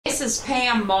this is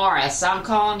Pam Morris. I'm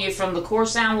calling you from the Core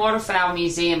Sound Waterfowl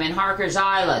Museum in Harkers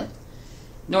Island,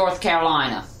 North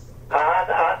Carolina.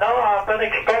 I know. I've been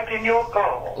expecting your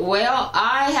call. Well,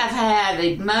 I have had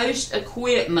the most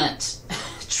equipment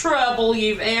trouble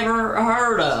you've ever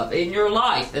heard of in your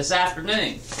life this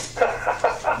afternoon.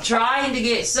 Trying to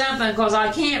get something, because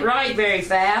I can't write very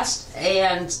fast,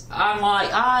 and I'm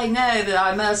like, I know that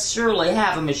I must surely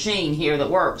have a machine here that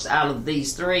works out of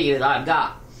these three that I've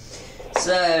got.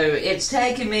 So it's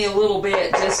taken me a little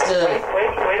bit just to... Wait,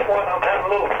 I'm having a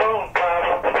little phone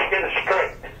problem. Let me get it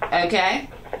straight. Okay.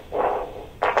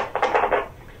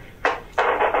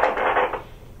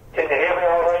 Can you hear me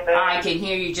all right now? I can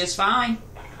hear you just fine.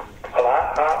 Well,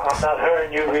 I'm not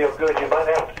hearing you real good. You might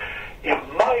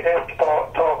have to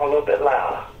talk a little bit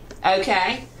louder.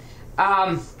 Okay.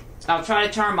 I'll try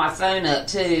to turn my phone up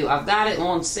too. I've got it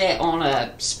set on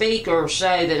a speaker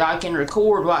so that I can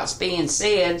record what's being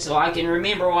said, so I can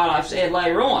remember what I've said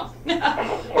later on.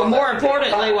 Or more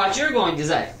importantly, what you're going to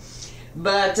say.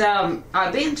 But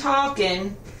I've been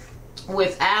talking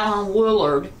with Alan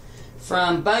Woolard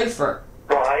from Beaufort.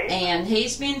 Right. And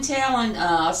he's been telling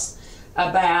us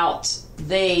about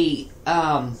the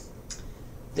I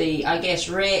guess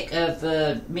wreck of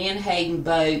the Menhaden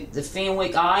boat, the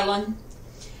Fenwick Island.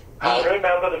 I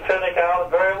remember the Fenwick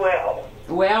Island very well.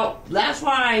 Well, that's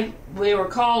why we were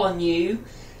calling you,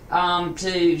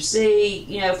 to see,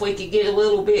 if we could get a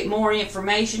little bit more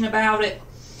information about it.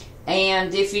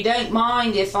 And if you don't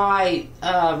mind if I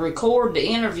record the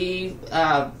interview, is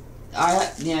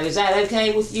that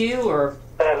okay with you, or?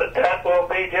 That will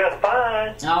be just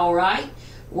fine. All right.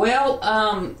 Well,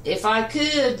 if I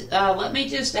could, let me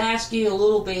just ask you a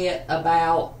little bit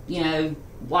about,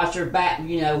 what your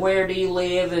where do you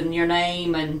live and your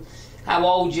name and how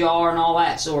old you are and all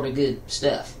that sort of good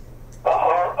stuff.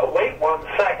 Wait 1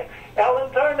 second.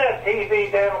 Ellen, turn that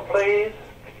TV down, please.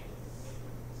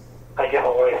 I can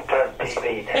always turn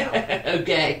TV down.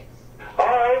 Okay. All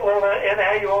right, well,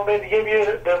 anyhow, you want me to give you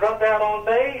the rundown on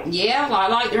me? Yeah, well,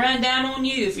 I'd like to run down on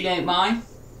you, if you don't mind.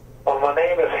 Well, my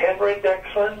name is Henry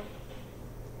Dixon.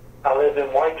 I live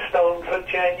in Whitestone,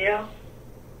 Virginia.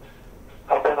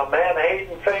 I've been a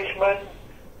Menhaden fisherman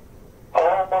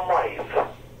all my life.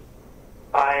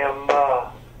 I am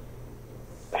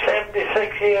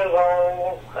 76 years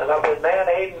old, and I've been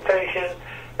Menhaden fishing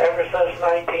ever since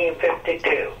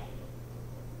 1952.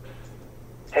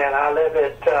 And I live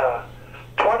at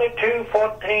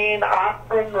 2214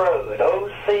 Ocran Road,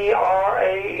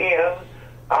 O-C-R-A-N,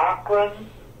 Ocran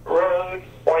Road,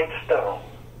 Whitestone,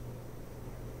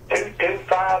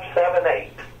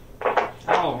 22578.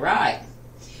 All right.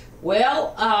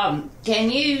 Well,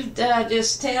 can you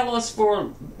just tell us,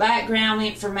 for background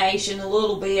information, a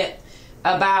little bit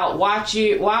about what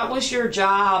was your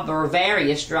job or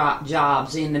various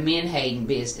jobs in the Menhaden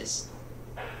business?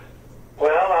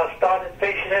 Well, I started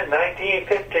fishing in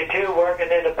 1952, working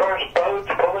in the first boats,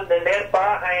 pulling the net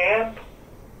by hand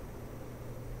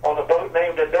on a boat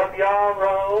named the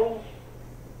W.R.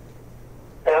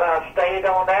 And I stayed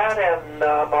on that, and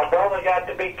my brother got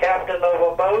to be captain of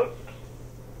a boat,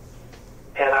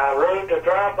 and I rode the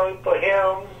dry boat for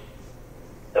him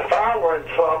the following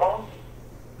summer.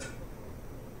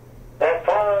 That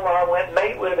fall, I went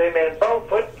mate with him in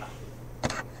Beaufort.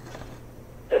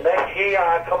 The next year,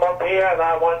 I come up here, and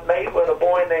I went mate with a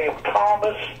boy named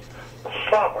Thomas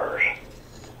Summers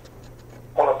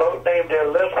on a boat named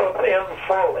Elizabeth M.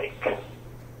 Frolic.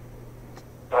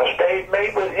 I stayed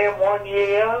mate with him 1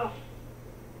 year,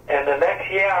 and the next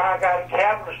year I got a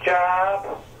captain's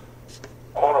job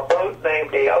on a boat named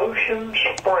the Ocean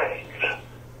Springs.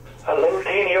 A little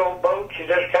teeny old boat, she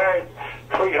just carried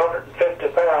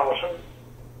 350,000.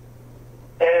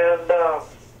 And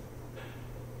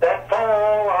that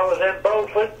fall I was in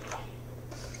Beaufort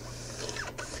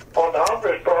on the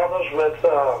Humphreys Brothers with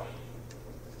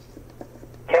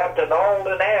Captain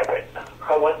Alden Abbott.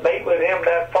 I went mate with him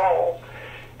that fall.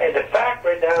 And the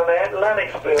factory down there at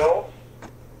Lennoxville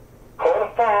caught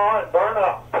a fire and burned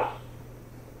up.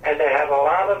 And they had a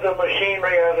lot of the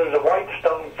machinery out of the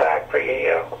Whitestone factory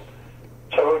here.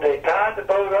 So they tied the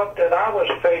boat up that I was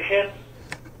fishing,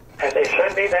 and they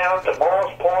sent me down to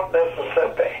Morris Point,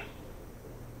 Mississippi.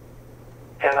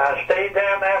 And I stayed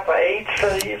down there for 8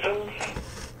 seasons.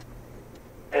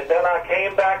 And then I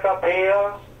came back up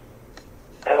here,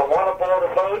 and I went aboard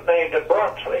a boat named the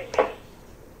Brunswick.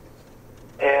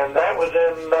 And that was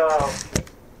in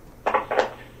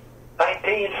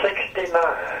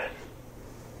 1969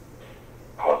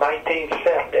 or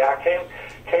 1970. I can't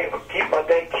keep my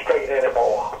dates straight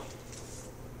anymore.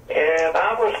 And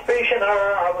I was fishing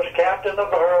her. I was captain of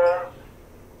her.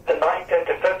 the night that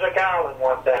the Fenwick Island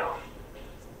went down.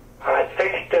 I had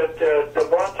fished at the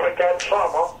Brunswick that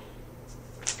summer,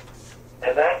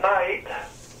 and that night,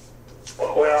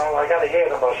 well, I got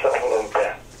ahead of myself a little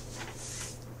bit.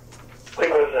 We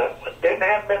didn't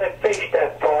have many fish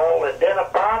that fall, and then a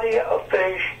body of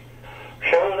fish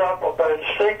showed up about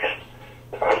 6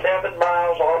 or 7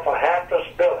 miles off of Hatteras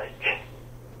village.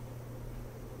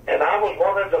 And I was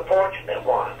one of the fortunate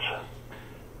ones.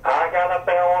 I got up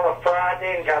there on a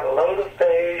Friday and got a load of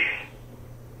fish,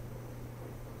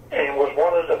 and was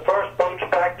one of the first boats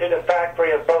back to the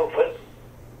factory at Beaufort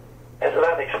at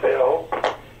Lennoxville.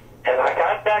 And I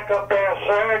got back up there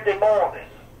Saturday morning.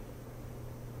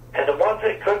 And the ones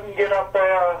that couldn't get up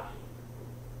there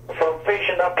from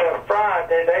fishing up there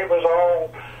Friday, they was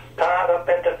all tied up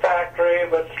at the factory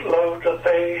with loads of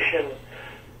fish, and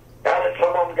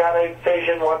some of them got out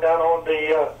fishing, went down on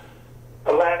the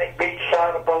Atlantic beach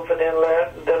side of Beaufort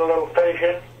Inlet and did a little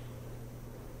fishing.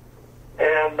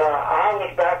 And I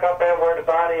was back up there where the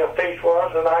body of fish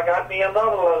was, and I got me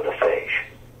another load of fish.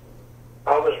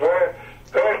 I was very,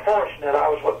 very fortunate. I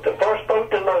was with the first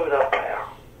boat to load up there.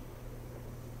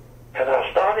 And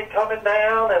I started coming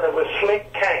down, and it was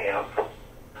slick cam,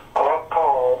 or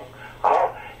calm.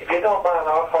 If you don't mind,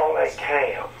 I'll call that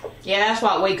cam. Yeah, that's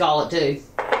what we call it too.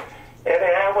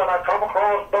 Anyhow, when I come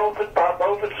across Beaufort, by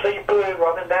Beaufort Sea Buoy,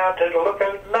 running down to the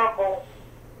lookout knuckle,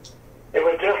 it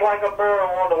was just like a mirror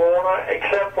on the water,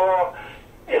 except for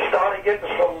it started getting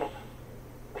some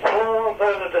swirls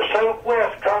out of the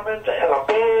southwest coming, and a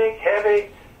big, heavy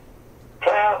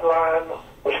cloud line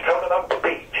was coming up the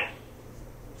beach.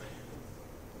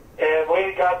 And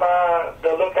we got by the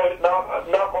lookout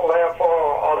knuckle there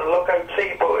or the lookout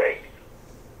sea buoy.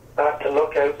 Not the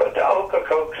lookout, but the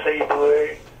Ocracoke sea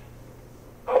buoy.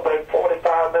 About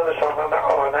 45 minutes or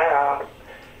an hour.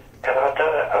 And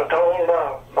I told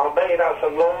my mate, I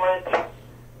said, Lawrence,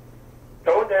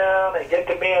 go down and get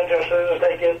the men as soon as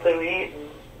they get through eating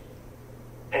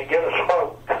and get a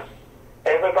smoke.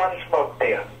 Everybody smoked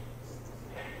there.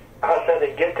 I said,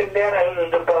 and get the net out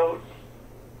of the boat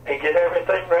and get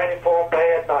everything ready for a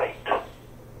bad night.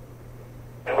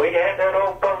 And we had that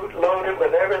old boat loaded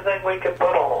with everything we could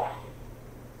put on.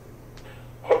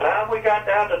 By the time we got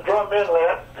down to Drum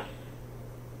Inlet,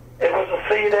 it was a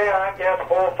sea there, I guess,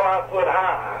 4 or 5 foot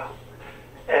high.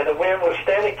 And the wind was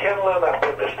steady kindling up.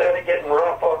 It was steady getting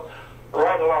rougher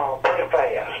right along pretty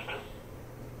fast.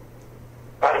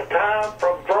 By the time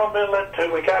from Drum Inlet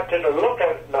till we got to the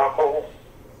lookout knuckle,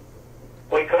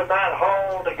 we could not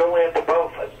haul to go into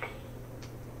Beaufort.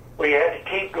 We had to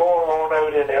keep going on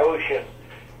out in the ocean.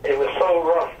 It was so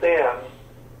rough then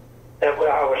that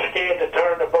I was scared to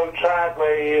turn the boat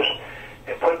sideways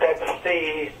and put that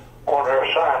steed on her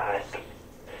side.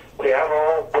 We had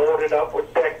her all boarded up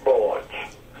with deck boards.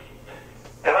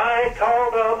 And I had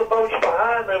called the other boats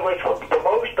behind me, which was, the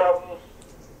most of them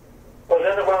was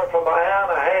anywhere from an hour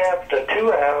and a half to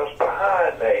 2 hours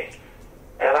behind me.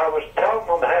 And I was telling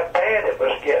them how bad it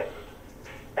was getting.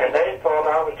 And they thought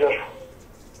I was just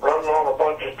running on a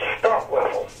bunch of stuff with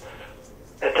them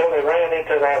until they ran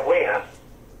into that wind.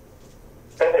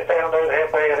 Then they found out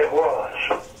how bad it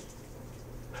was.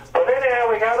 But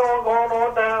anyhow, we got on going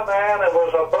on down there, and there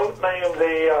was a boat named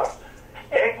the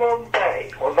England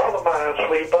Bay, another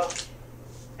minesweeper.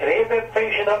 And he had been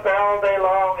fishing up there all day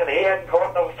long, and he hadn't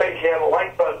caught no fish. He had a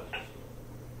light boat.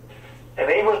 And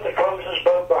he was the closest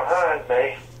boat behind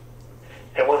me.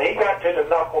 And when he got to the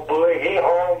knuckle buoy, he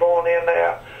hauled on in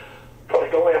there for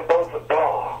to go in Beaufort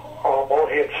Bar, or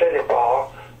Moorhead City Bar,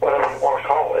 whatever you want to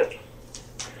call it.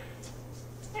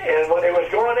 And when he was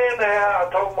going in there, I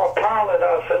told my pilot,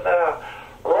 I said,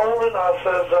 Roland, I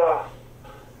says,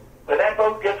 when that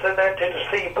boat gets in there to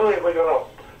the sea buoy, we're going to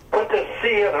put this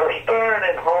sea in her stern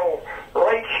and haul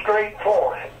right straight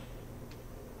for him.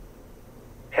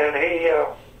 And he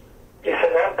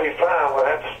said, that'll be fine. We'll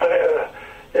have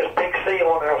this big sea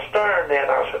on our stern then.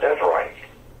 I said, that's right.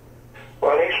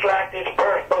 Well, he slacked his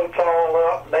purse boats all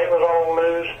up, and they was all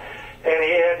loose, and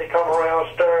he had to come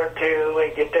around stern too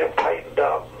and get them tightened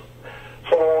up,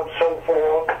 so on and so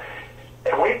forth.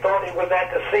 And we thought he was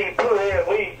at the sea buoy, and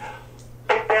we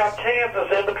picked out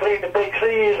chances in between the big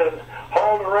seas and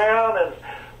hauled around and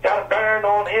got a bearing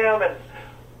on him and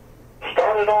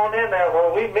started on in there.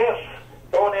 Well, we missed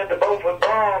going into Beaufort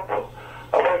Bar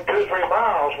about 2 or 3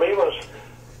 miles. We was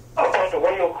up at the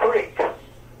Whale Creek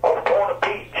off Corner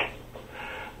Beach.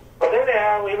 But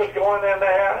anyhow, we was going in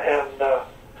there, and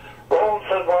Roland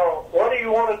said, well, what do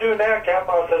you want to do now,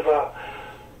 Captain? I said,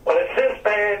 when it's this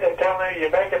bad, they tell me you're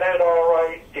making it all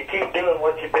right, you keep doing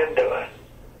what you've been doing.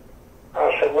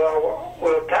 I said, well,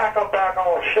 we'll tackle back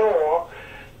on shore,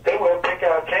 then we'll take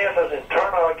our chances and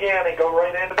turn her again and go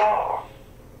right in the bar.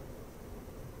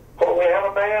 Well, we had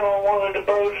a man on one of the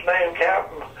boats named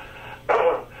Captain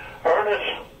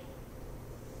Ernest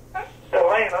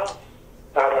Delana,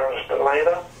 not Ernest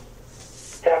Delana,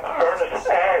 Captain Ernest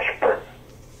Ashburn.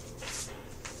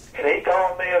 And he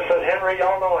called me and said, Henry,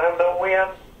 y'all don't have no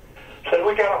wind? Said,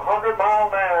 we got 100 mile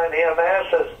an hour in here, man.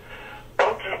 Says,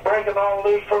 boats is breaking all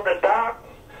loose from the dock.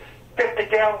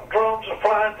 50-gallon drums are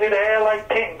flying through the air like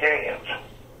tin cans.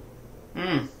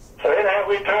 So anyhow,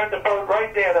 we turned the boat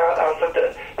right there. I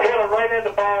said, hit her right in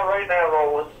the bar right now,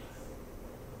 Roland.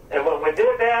 And when we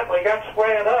did that, we got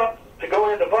squared up to go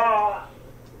in the bar.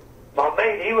 My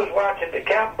mate, he was watching the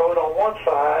captain boat on one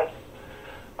side.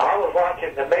 I was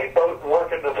watching the mate boat and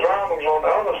working the throttles on the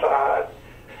other side.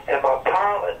 And my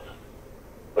pilot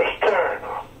was stern.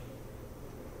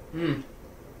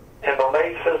 And my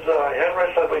mate says,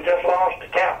 Henry said, we just lost the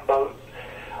captain boat.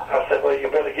 I said, well, you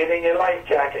better get in your life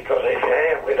jacket, because if you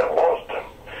have, we'd have lost him.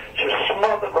 She was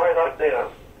smothered right up there.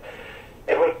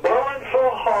 It was blowing so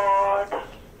hard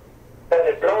that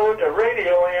it blew the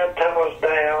radio antennas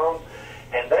down,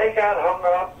 and they got hung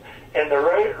up in the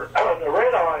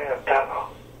radar antenna.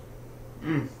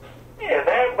 And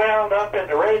that wound up in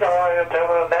the radar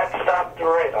antenna, and that stopped the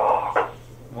radar.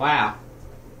 Wow.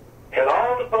 And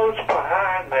all the boats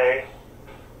behind me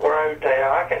were out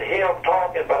there. I could hear them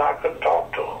talking, but I couldn't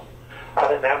talk to them. I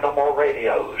didn't have no more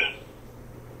radios.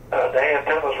 The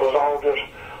antennas was all just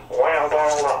wound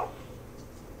all up.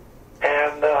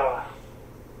 And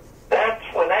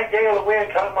that's when that gale of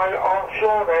wind come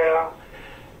offshore there,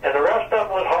 and the rest of them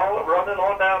was running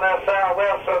on down that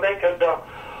southwest so they could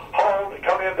haul and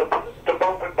come into the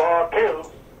Beaufort bar too.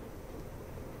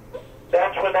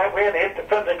 That's when that wind hit the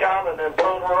Fenwick Island and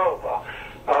blew her over.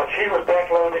 She was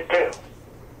backloaded too.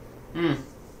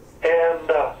 And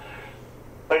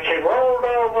when she rolled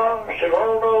over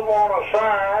on her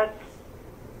side,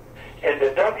 and the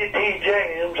W.T.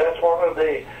 James, that's one of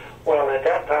the, well, at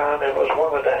that time it was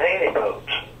one of the handy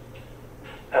boats.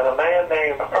 And a man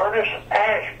named Ernest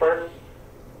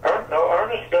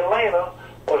Delana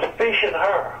was fishing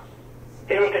her.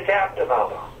 He was the captain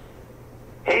of her.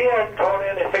 He hadn't caught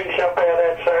any fish up there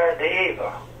that Saturday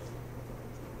either.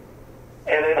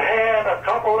 And it had a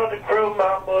couple of the crew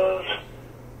members,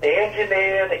 the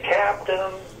engineer, the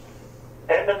captain,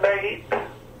 and the mate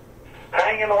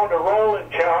hanging on the rolling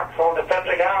chocks on the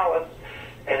Fenwick Island,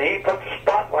 and he put the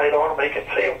spotlight on them. He could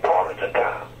see them part of the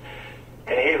time.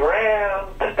 And he ran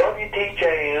the W.T.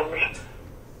 James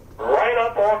right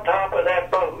up on top of that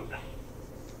boat.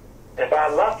 And by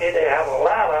lucky, they had a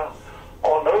ladder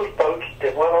on those boats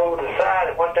that went over the side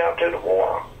and went down to the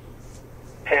water.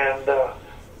 And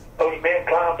those men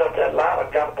climbed up that ladder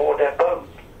and got aboard that boat.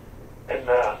 And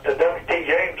the W.T.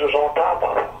 James was on top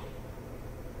of it.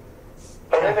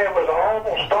 But then it was an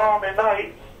almost stormy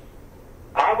night.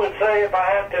 I would say, if I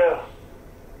had to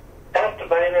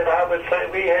estimate it, I would say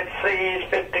we had seas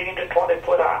 15 to 20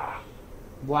 foot high.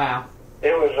 Wow.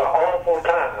 It was an awful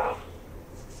time.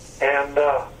 And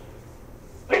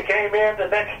we came in the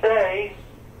next day.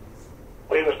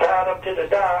 We was tied up to the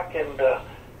dock, and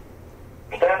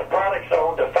Standard Products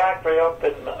owned a factory up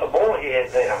in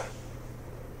Moorhead there.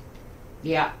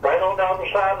 Yeah. Right on the other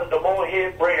side of the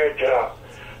Moorhead Bridge.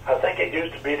 I think it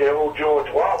used to be the old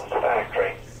George Wallace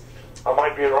factory. I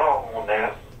might be wrong on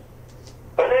that.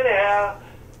 But anyhow,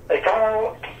 they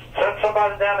sent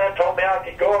somebody down there and told me I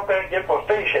could go up there and get my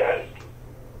fish out.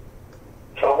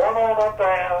 So I went on up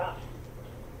there,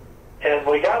 and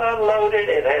we got unloaded.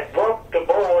 It had broke the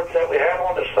boards that we had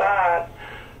on the side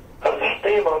of the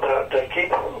steamer to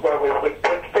keep where we would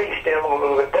put fish down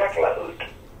on the deck load.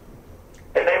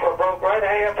 And they were broke right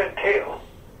half in two.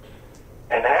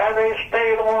 And how they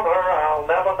stayed on her, I'll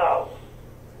never know.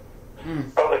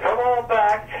 But we come on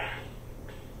back,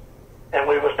 and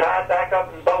we was tied back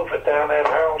up in Beaufort down at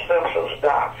Harold Simpson's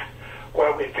dock,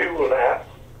 where we fueled at.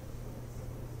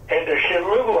 And the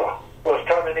Shilula was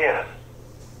coming in.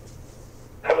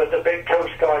 That was the big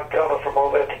Coast Guard cutter from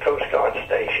over at the Coast Guard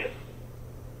station.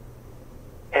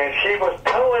 And she was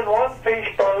towing one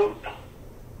fish boat,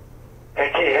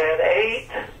 and she had 8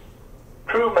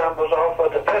 crew members off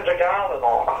of the Fenwick Island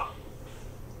on her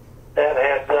that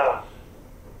had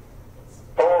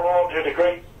gone on to the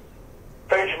great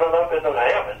fishermen up in the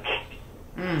heavens.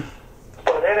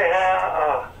 But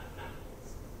anyhow,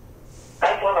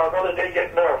 that's when I really did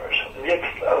get nervous.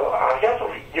 I guess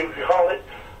you could call it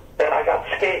that I got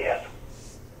scared.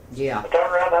 Yeah. I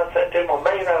turned around and I said to my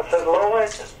mate, I said,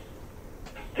 Lloyd,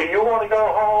 do you want to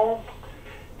go home?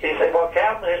 He said, well,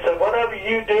 Captain, he said, whatever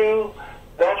you do,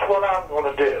 that's what I'm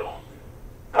going to do.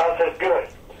 I said, good.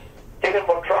 He get in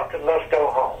my truck and let's go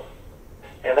home.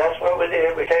 And that's what we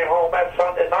did. We came home that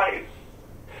Sunday night,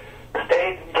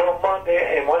 stayed until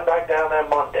Monday, and went back down that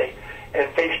Monday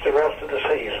and fished the rest of the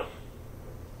season.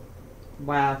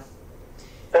 Wow.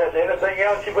 Is there anything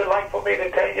else you would like for me to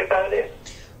tell you about it?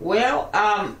 Well,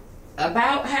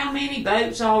 about how many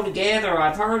boats altogether?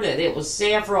 I've heard that it was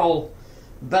several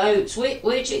boats.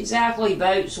 Which exactly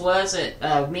boats was it,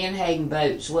 Menhaden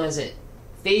boats, was it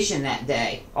fishing that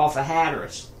day off of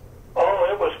Hatteras? Oh,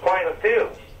 it was quite a few.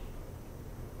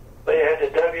 We had the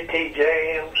W.T.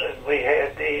 James, and we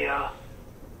had the, I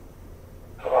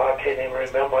can't even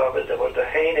remember, but there was the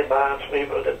Haney Mines,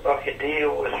 the Bucket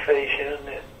Deal was fishing,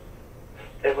 and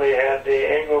then we had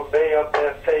the Ingram Bay up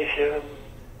there fishing.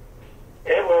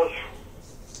 It was,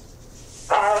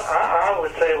 I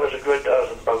would say it was a good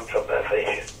dozen boats up there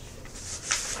fishing.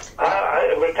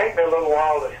 It would take me a little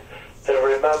while to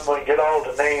remember and get all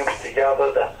the names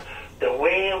together. The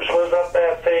Weems was up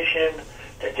there fishing.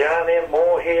 The John M.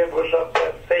 Moorhead was up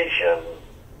there fishing.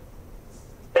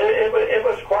 It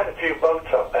was quite a few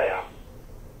boats up there.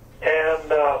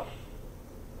 And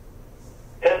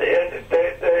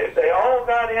they all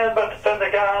got in but the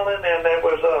Fenwick Island, and there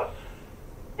was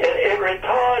it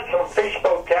retired some fish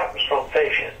boat captains from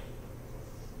fishing.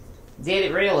 Did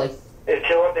it really? It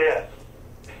sure did.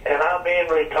 And I mean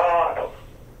retired them.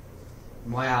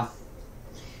 Wow.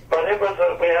 But it was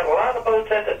we had a lot of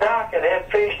boats at the dock and had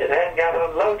fish that hadn't got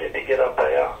unloaded to get up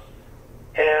there.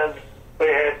 And we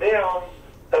had them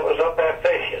that was up there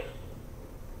fishing.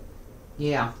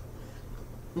 Yeah.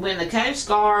 When the Coast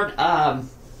Guard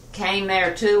came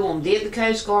there to them, did the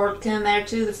Coast Guard come there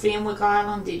to the Fenwick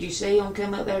Island? Did you see them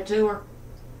come up there to her?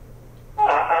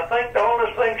 I think the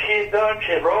only thing she had done,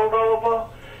 she rolled over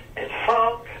and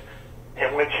sunk,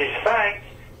 and when she sank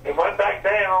and went back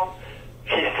down,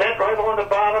 she sat right on the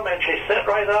bottom and she sat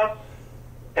right up,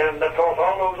 and of course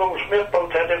all those old Smith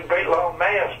boats had them great long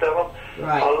masts in them.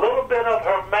 Right. A little bit of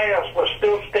her mast was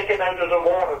still sticking out of the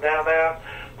water down there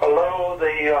below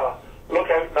the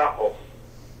lookout knuckle.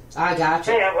 I got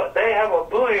you. They have a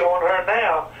buoy on her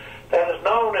now that is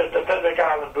known as the Fenwick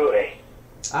Island buoy.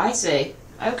 I see.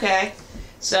 Okay.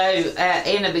 So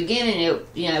in the beginning,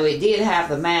 it did have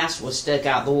the mast was stuck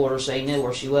out the water, so you knew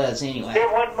where she was anyway.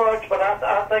 It wasn't much, but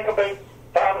I think about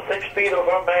 5 or 6 feet of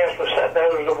her mast was setting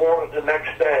out of the water the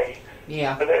next day.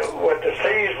 Yeah. But the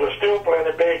seas was still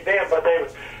plenty big then, but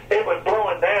it was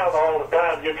blowing down all the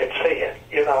time. You could see it,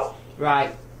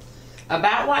 Right.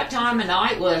 About what time of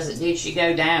night was it? Did she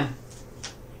go down?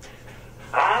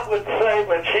 I would say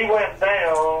when she went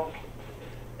down,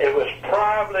 it was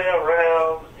probably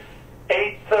around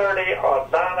 8:30 or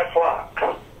 9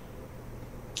 o'clock.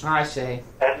 I see.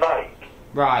 At night.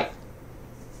 Right.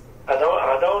 I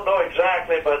don't know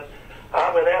exactly, but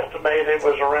I would estimate it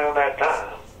was around that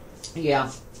time.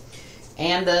 Yeah.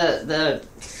 And the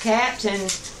captain,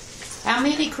 how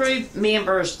many crew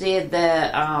members did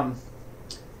the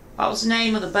what was the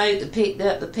name of the boat that picked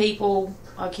up the people?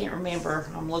 I can't remember.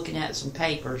 I'm looking at some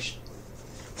papers.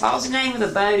 What was the name of the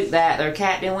boat that their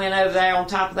captain went over there on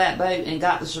top of that boat and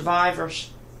got the survivors?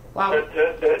 Wow. The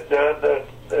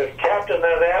captain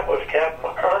of that was Captain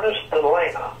Ernest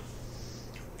Delana.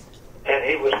 And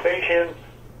he was fishing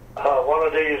one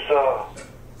of these,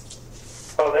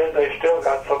 they still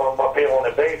got some of them up here on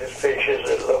the bay that fishes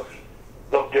that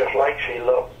look just like she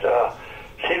looked.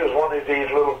 She was one of these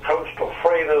little coastal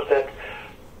freighters that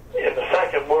in the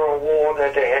Second World War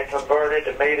that they had converted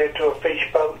and made into a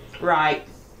fish boat. Right.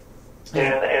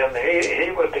 And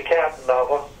he was the captain of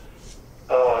her.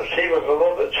 She was a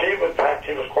little bit,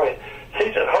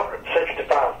 she's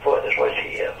 165 foot is what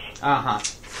she is. Uh-huh.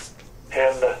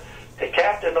 And the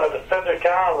captain of the Fenwick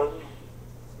Island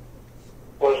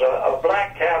was a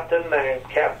black captain named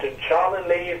Captain Charlie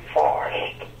Lee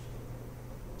Forrest.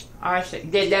 I see.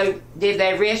 Did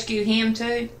they rescue him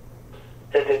too?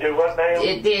 Did they do what now?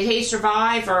 Did he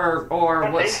survive or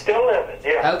was... He's still living,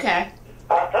 yeah. Okay.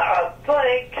 I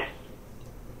think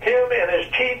him and his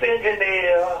chief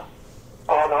engineer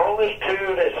are the only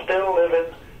two that's still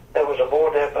living that was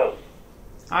aboard that boat.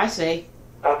 I see.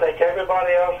 I think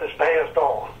everybody else has passed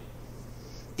on.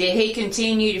 Did he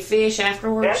continue to fish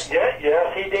afterwards?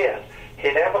 Yes, he did.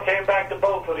 He never came back to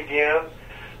Beaufort again,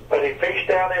 but he fished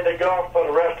down in the Gulf for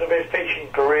the rest of his fishing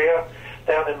career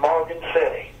down in Morgan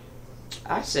City.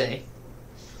 I see.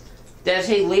 Does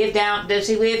he live down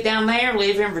there or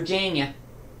live in Virginia?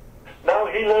 No,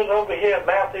 he lives over here in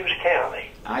Matthews County.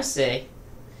 I see.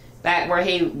 Back where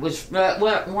he was,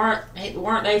 weren't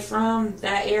they from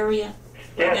that area?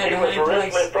 Yes, he was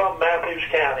originally from Matthews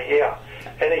County, yeah.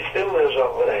 And he still lives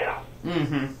over there.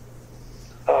 Mm-hmm.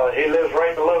 He lives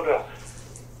right below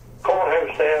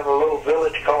courthouse there in a little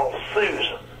village called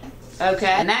Susan.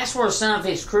 Okay, and that's where some of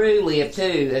his crew live too.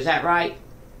 Is that right?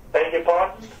 Beg your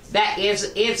pardon? That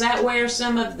is that where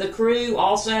some of the crew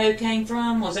also came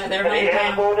from? Was that their And he hometown?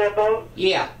 had aboard that boat?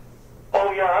 Yeah.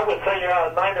 Oh yeah, I would say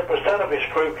 90% of his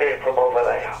crew came from over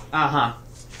there. Uh-huh.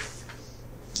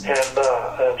 And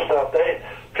stuff. They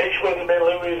fished with him in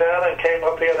Louisiana and came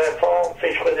up here that fall,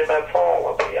 fished with him that fall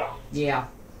up here. Yeah.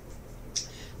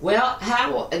 Well,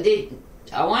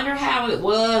 I wonder how it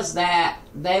was that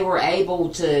they were able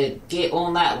to get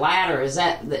on that ladder. Is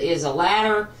a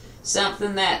ladder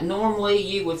something that normally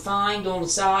you would find on the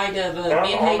side of a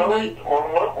Menhaden boat?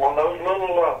 On those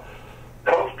little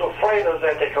coastal freighters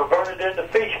that they converted into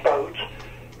fish boats,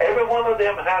 every one of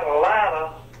them had a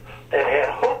ladder that had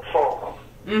hooks on them.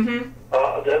 Mm-hmm.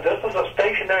 This is a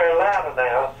stationary ladder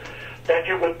now that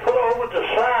you would put over the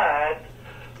side,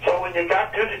 so when you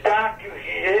got to the dock, you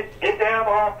get down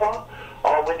off of,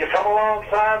 or when you come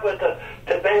alongside with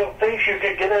the bale fish, you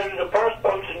could get out of the first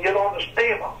boats and get on the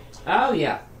steamer. Oh,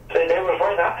 yeah. See, they was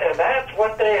right out, and that's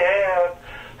what they had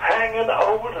hanging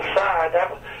over the side. That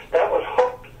was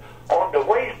hooked on the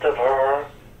waist of her.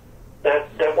 That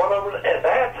went over, and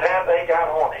that's how they got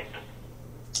on it.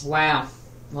 Wow.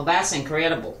 Well, that's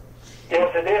incredible.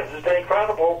 Yes, it is. It's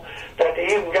incredible that they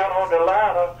even got on the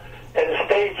ladder and it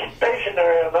stayed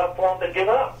stationary enough for them to get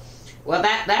up. Well,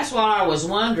 that's what I was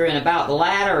wondering about the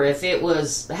ladder. If it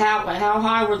was, how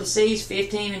high were the seas?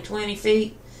 15 and 20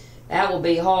 feet? That would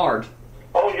be hard.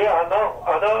 Oh, yeah, I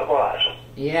know it was.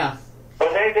 Yeah.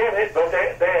 But they did it. But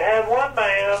they had one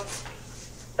man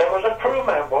that was a crew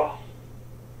member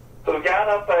who got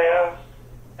up there,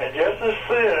 and just as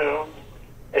soon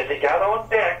as he got on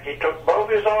deck, he took both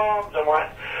his arms and went,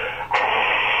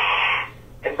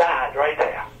 and died right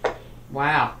there.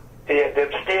 Wow. He had been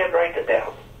scared right to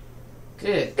death.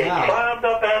 Good He God. climbed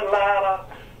up that ladder,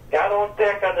 got on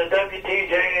deck on the W.T.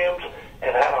 James,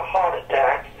 and had a heart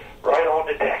attack right on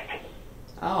the deck.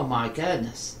 Oh my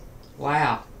goodness.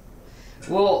 Wow.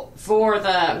 Well,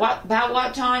 about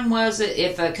what time was it,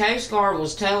 if a Coast Guard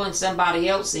was towing somebody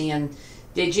else in,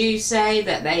 did you say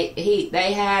that they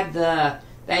had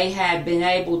been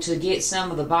able to get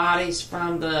some of the bodies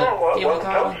from the Fenwick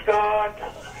Island? Coast Guard,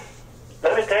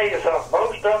 let me tell you something,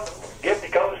 most of them give the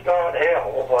Coast Guard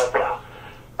hell, but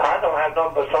I don't have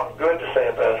nothing but something good to say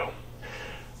about them.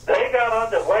 They got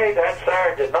underway that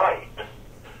Saturday night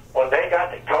when they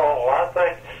got the call, I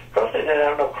think, because they didn't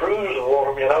have no crews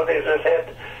aboard them, they just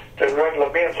had the regular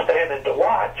men standing to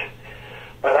watch.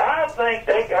 But I think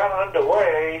they got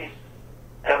underway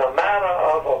in a matter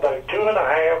of about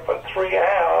 2.5 or 3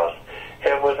 hours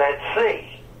and was at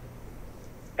sea.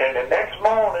 And the next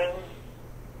morning,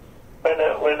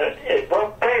 when it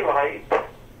broke daylight,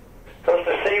 because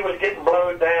the sea was getting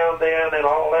blown down then and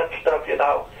all that stuff,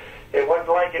 it wasn't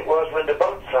like it was when the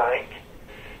boat sank.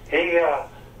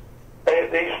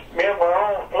 These men were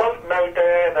all floating out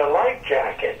there in their life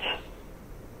jackets,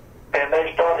 and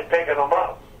they started picking them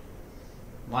up.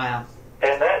 Wow.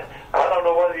 And that, I don't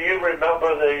know whether you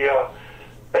remember the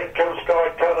big Coast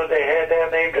Guard cutter they had there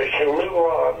named the Chalua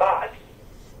or not.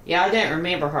 Yeah, I don't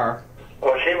remember her.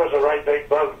 Well, she was a right big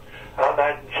boat. I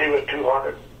imagine she was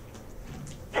 200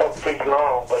 some feet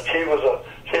long, but she was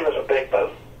a big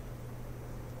boat.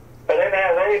 But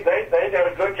anyhow, they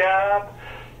did a good job,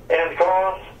 and of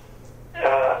course,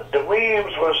 the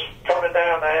Williams was coming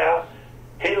down there.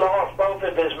 He lost both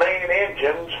of his main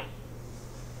engines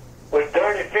with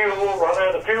dirty fuel, run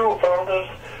out of fuel filters.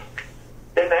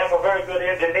 Didn't have a very good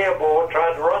engineer aboard,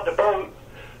 tried to run the boat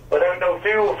without no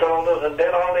fuel filters, and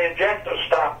then all the injectors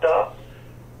stopped up,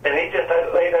 and he just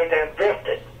laid out there and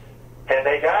drifted. And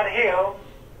they got him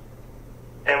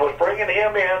and was bringing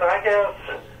him in.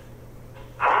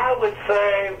 I would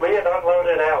say we had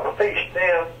unloaded our fish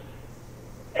then,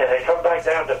 and they come back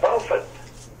down to Beaufort.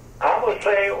 I would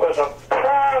say it was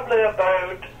probably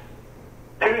about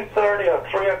 2:30 or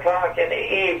 3 o'clock in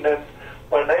the evening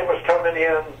when they was coming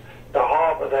in the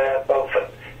harbor there at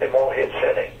Beaufort in Morehead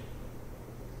City.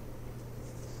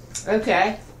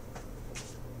 Okay.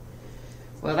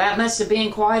 Well, that must have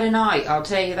been quite a night, I'll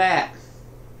tell you that.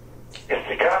 It's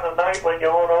the kind of night when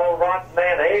you're on an old rotten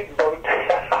Menhaden boat.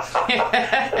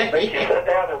 It makes you sit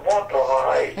down and wonder, all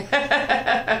right.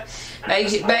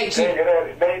 makes you.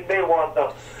 It made me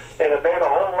wonder. It made a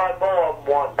whole lot more of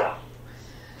them wonder.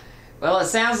 Well, it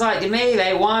sounds like to me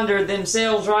they wandered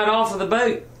themselves right off of the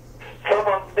boat. Some of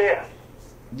them did.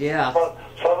 Yeah.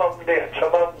 Some of them did.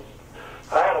 Some of them.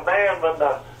 I had a man when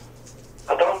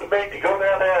I told the mate to go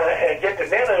down there and get the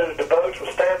net out of the boats was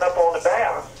standing up on the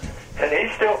bow. And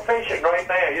he's still fishing right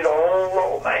now. He's an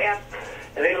old man.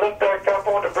 And he looked back up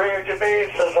on the bridge at me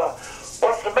and says,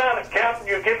 what's the matter, Captain?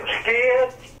 You getting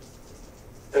scared?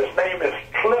 His name is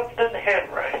Clifton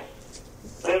Henry.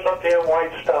 Lives up here in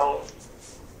Whitestone.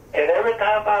 And every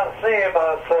time I see him,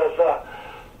 I says,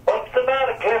 what's the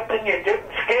matter, Clifton? You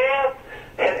getting scared?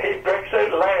 And he breaks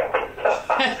out laughing.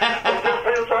 As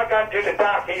soon as I got to the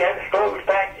dock, he had his clothes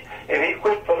back, and he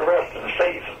quit for the rest of the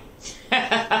season.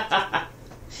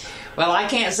 Well, I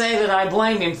can't say that I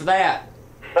blame him for that.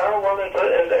 No, well, it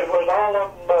was all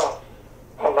of them,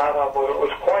 a lot of them, it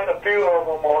was quite a few of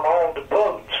them on all the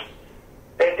boats.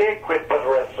 They did quit for the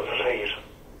rest of the season.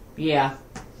 Yeah.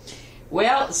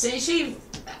 Well, since you've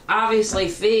obviously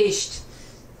fished,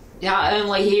 not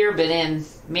only here, but in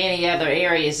many other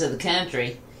areas of the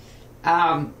country,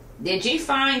 did you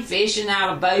find fishing out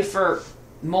of Beaufort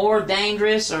more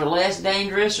dangerous or less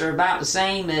dangerous or about the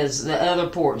same as the other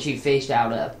ports you fished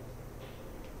out of?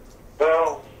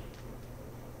 Well,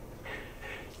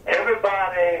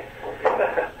 everybody,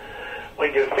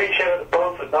 when you fish out of the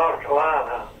boats in North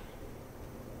Carolina,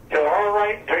 you're all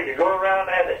right until you go around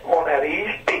on that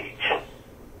east beach,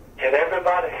 and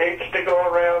everybody hates to go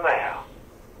around there.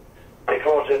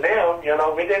 Because in them,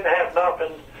 we didn't have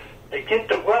nothing to get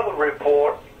the weather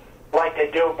report like they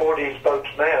do aboard these boats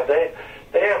now. They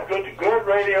have good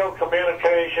radio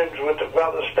communications with the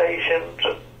weather stations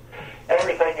and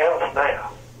everything else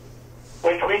now,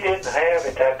 which we didn't have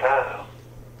at that time.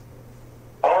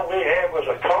 All we had was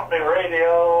a company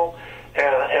radio and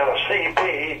a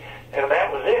CB, and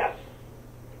that was it.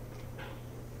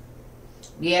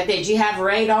 Yeah, did you have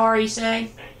radar, you say?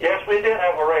 Yes, we did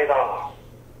have a radar.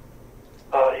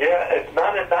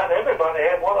 Not everybody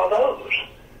had one of those,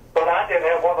 but I did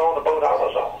have one on the boat I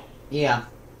was on. Yeah.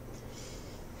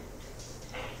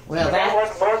 Well, that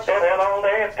wasn't work. That had all the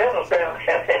antennas down in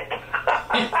it.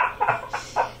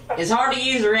 It's hard to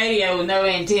use a radio with no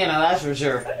antenna, that's for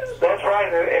sure. That's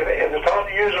right. And it's hard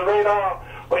to use a radar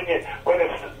when they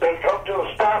come to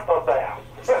a stop up there.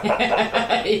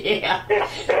 Yeah. It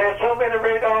had so many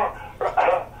radar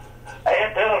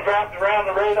antennas wrapped around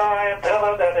the radar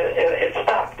antenna that it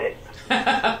stopped it.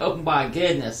 Oh my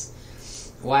goodness.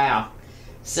 Wow.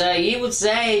 So you would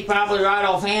say probably right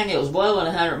offhand it was blowing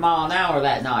 100 miles an hour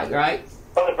that night, right?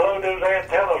 Well, they blew those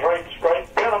antennas right,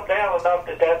 bent them down enough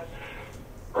that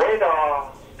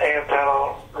radar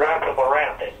antenna wrapped them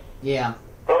around it. Yeah.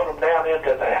 Blew them down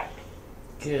into that.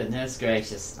 Goodness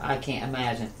gracious. I can't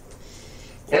imagine.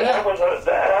 Yeah, that was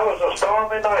a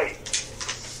stormy night.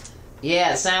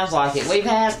 Yeah, it sounds like it. We've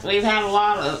had a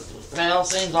lot of, well,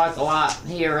 seems like a lot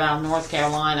here around North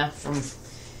Carolina. From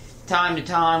time to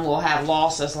time we'll have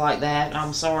losses like that,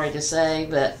 I'm sorry to say,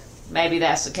 but maybe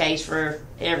that's the case for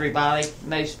everybody.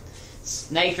 Most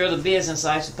nature of the business,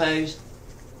 I suppose.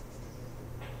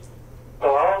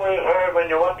 Well, I always heard when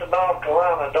you went to North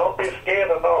Carolina, don't be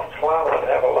scared of North Carolina, and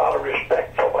have a lot of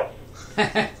respect for it.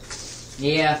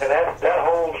 Yeah. And that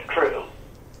holds true.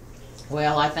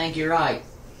 Well, I think you're right.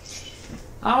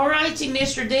 All righty,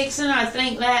 Mr. Dixon, I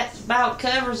think that about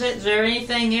covers it. Is there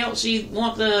anything else you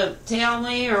want to tell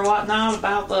me or whatnot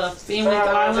about the Fenwick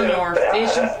Island or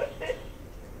fishing?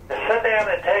 Sit down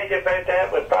and tell you about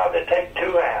that would probably take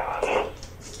 2 hours.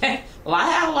 Well, I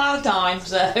have a lot of time,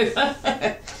 so.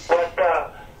 But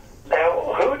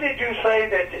now, who did you say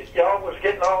that y'all was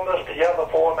getting all this together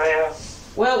for now?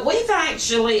 Well,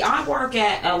 I work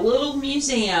at a little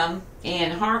museum in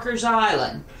Harkers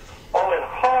Island. Oh, in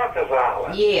Harkers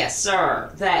Island? Yes,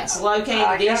 sir. That's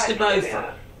located east of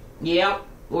Beaufort. Yep,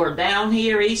 we're down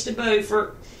here east of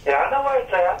Beaufort. Yeah, I know where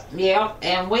it's at. Yep,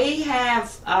 and we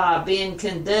have been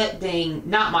conducting,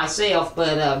 not myself,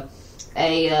 but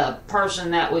a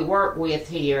person that we work with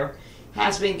here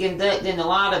has been conducting a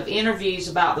lot of interviews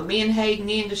about the menhaden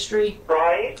industry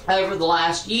over the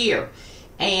last year.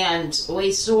 And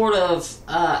we sort of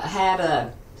had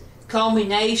a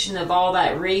culmination of all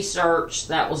that research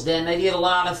that was done. They did a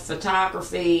lot of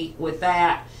photography with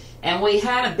that. And we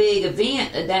had a big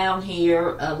event down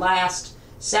here last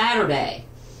Saturday.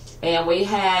 And we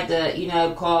had,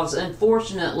 because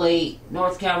unfortunately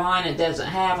North Carolina doesn't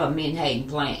have a menhaden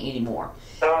plant anymore.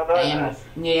 And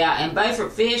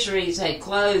Beaufort Fisheries had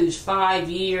closed 5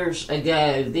 years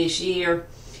ago this year.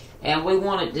 And we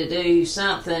wanted to do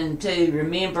something to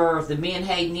remember the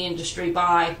menhaden industry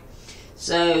by.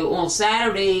 So on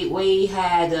Saturday we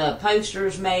had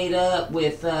posters made up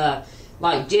with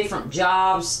like different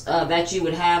jobs that you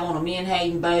would have on a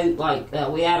menhaden boat. Like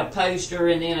we had a poster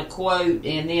and then a quote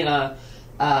and then a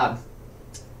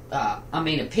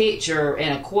picture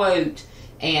and a quote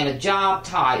and a job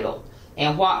title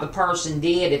and what the person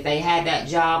did if they had that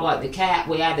job. Like we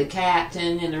had the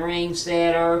captain and the ring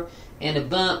setter and a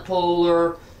bunk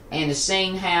puller and a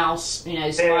scene house. You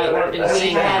know, somebody worked in the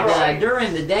scene house.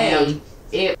 During the day,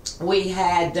 we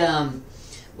had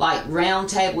like round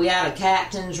table. We had a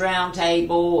captain's round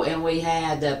table, and we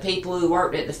had people who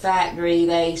worked at the factory.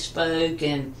 They spoke,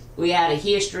 and we had a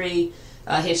historian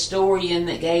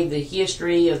that gave the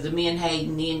history of the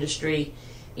menhaden industry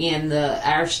in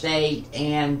our state,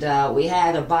 and we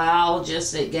had a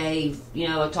biologist that gave, you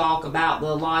know, a talk about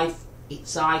the life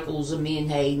cycles of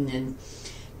menhaden, and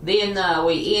then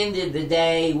we ended the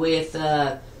day with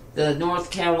the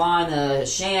North Carolina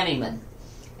Shantymen,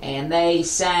 and they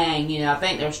sang. You know, I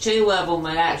think there's 2 of them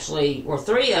that actually, or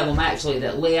 3 of them actually,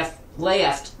 that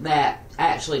left that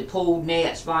actually pulled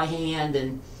nets by hand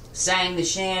and sang the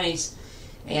shanties.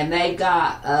 And they've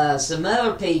got some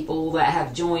other people that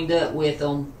have joined up with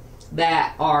them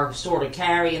that are sort of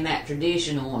carrying that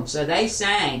tradition on. So they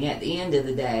sang at the end of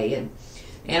the day,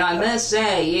 and I must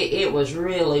say it was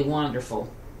really wonderful.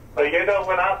 Well, you know,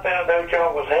 when I found out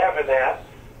y'all was having that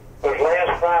was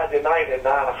last Friday night at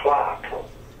 9 o'clock.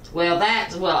 Well,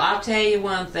 I'll tell you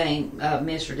one thing,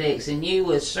 Mr. Dixon, you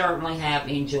would certainly have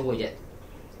enjoyed it.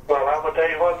 Well, I'm going to tell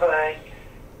you one thing.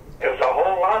 There's a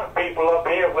whole lot of people up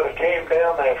here would have came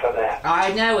down there for that.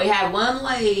 I know. We had one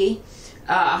lady,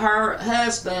 her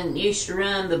husband used to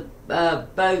run the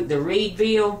boat, the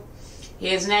Reedville.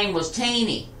 His name was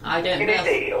Teeny. I don't know.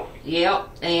 Deal. Yep.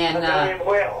 And, I know him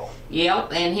well.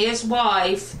 Yep. And his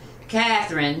wife,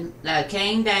 Catherine,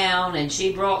 came down, and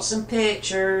she brought some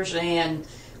pictures and,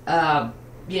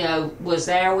 you know, was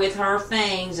there with her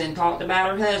things and talked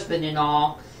about her husband and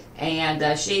all.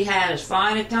 And she had as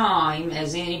fine a time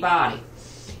as anybody.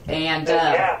 And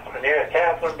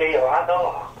Catherine Deal, I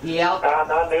know her. Yep.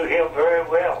 I knew him very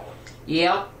well.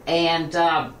 Yep.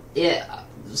 And it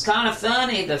was kind of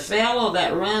funny. The fellow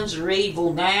that runs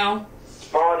Reedville now.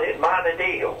 Monty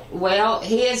Deal. Well,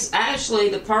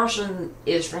 the person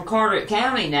is from Carteret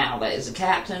County now. That is the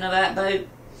captain of that boat.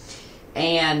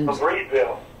 And of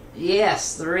Reedville.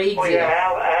 Yes, the Reedville. Oh,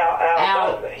 yeah,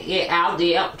 Al Dudley.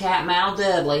 Yeah, Captain Al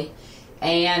Dudley.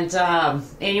 And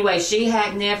anyway, she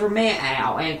had never met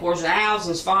Al. And of course, Al's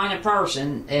as fine a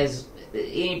person as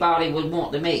anybody would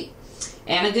want to meet.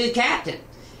 And a good captain.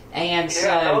 And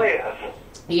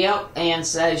yep, and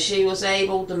so she was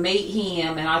able to meet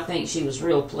him, and I think she was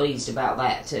real pleased about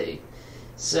that too.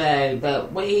 So,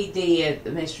 but we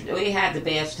had the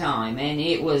best time, and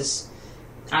it was,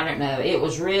 I don't know, it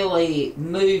was really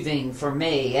moving for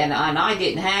me. And I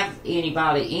didn't have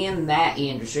anybody in that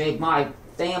industry. My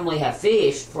family have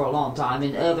fished for a long time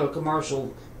in other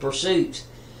commercial pursuits,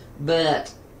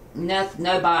 but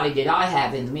nobody did I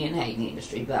have in the menhaden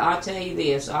industry. But I tell you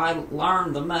this, I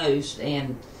learned the most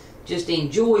and just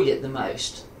enjoyed it the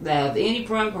most of any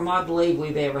program I believe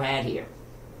we've ever had here.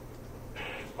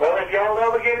 Well, if y'all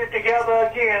ever get it together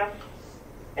again,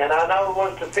 and I know it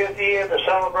was the 5th year to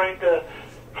celebrate the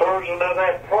closing of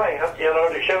that plant, you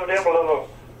know, to show them a little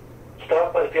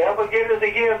stuff, but if you ever get it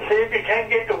again, see if you can't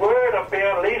get the word up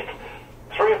there at least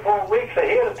 3 or 4 weeks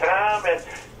ahead of time, and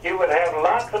you would have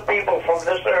lots of people from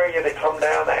this area to come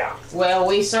down there. Well,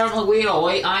 we certainly will.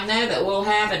 I know that we'll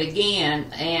have it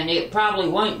again, and it probably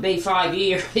won't be 5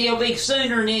 years. It'll be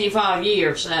sooner than any 5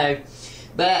 years, so.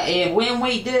 But when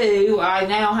we do, I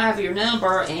now have your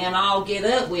number, and I'll get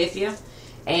up with you,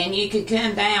 and you could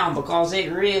come down, because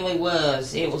it really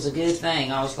was. It was a good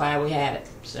thing. I was glad we had it.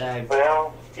 So.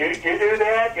 Well, you do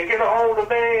that, you get a hold of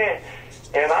me,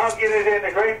 and I'll get it in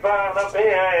the grapevine up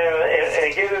here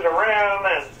and get it around,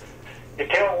 and you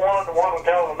tell one will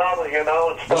tell another, you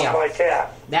know, and stuff like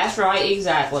that. That's right,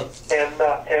 exactly. And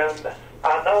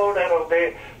I know that it'll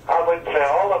be, I wouldn't say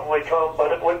all of them would come,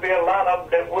 but it would be a lot of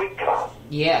them that would come.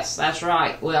 Yes, that's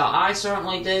right. Well, I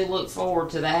certainly do look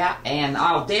forward to that, and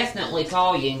I'll definitely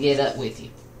call you and get up with you.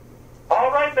 All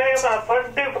right, ma'am.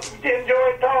 I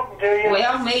enjoyed talking to you.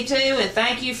 Well, me too, and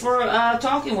thank you for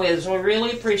talking with us. We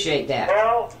really appreciate that.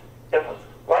 Well,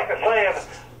 like I said,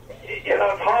 you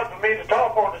know, it's hard for me to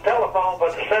talk on the telephone,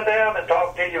 but to sit down and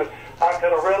talk to you, I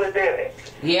could have really did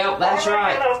it. Yep, that's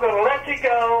right. I'm going to let you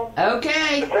go.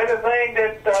 Okay. Is there anything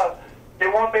that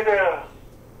you want me to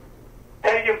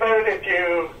tell you about if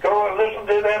you go and listen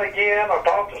to that again or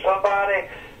talk to somebody?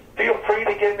 Feel free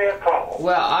to give me a call.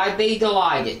 Well, I'd be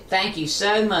delighted. Thank you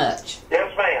so much.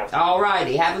 Yes, ma'am. All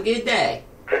righty. Have a good day.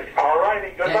 All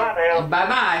righty. Goodbye now.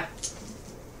 Bye-bye.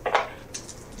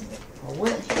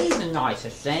 Well, he's the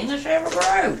nicest thing that's ever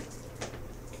grown.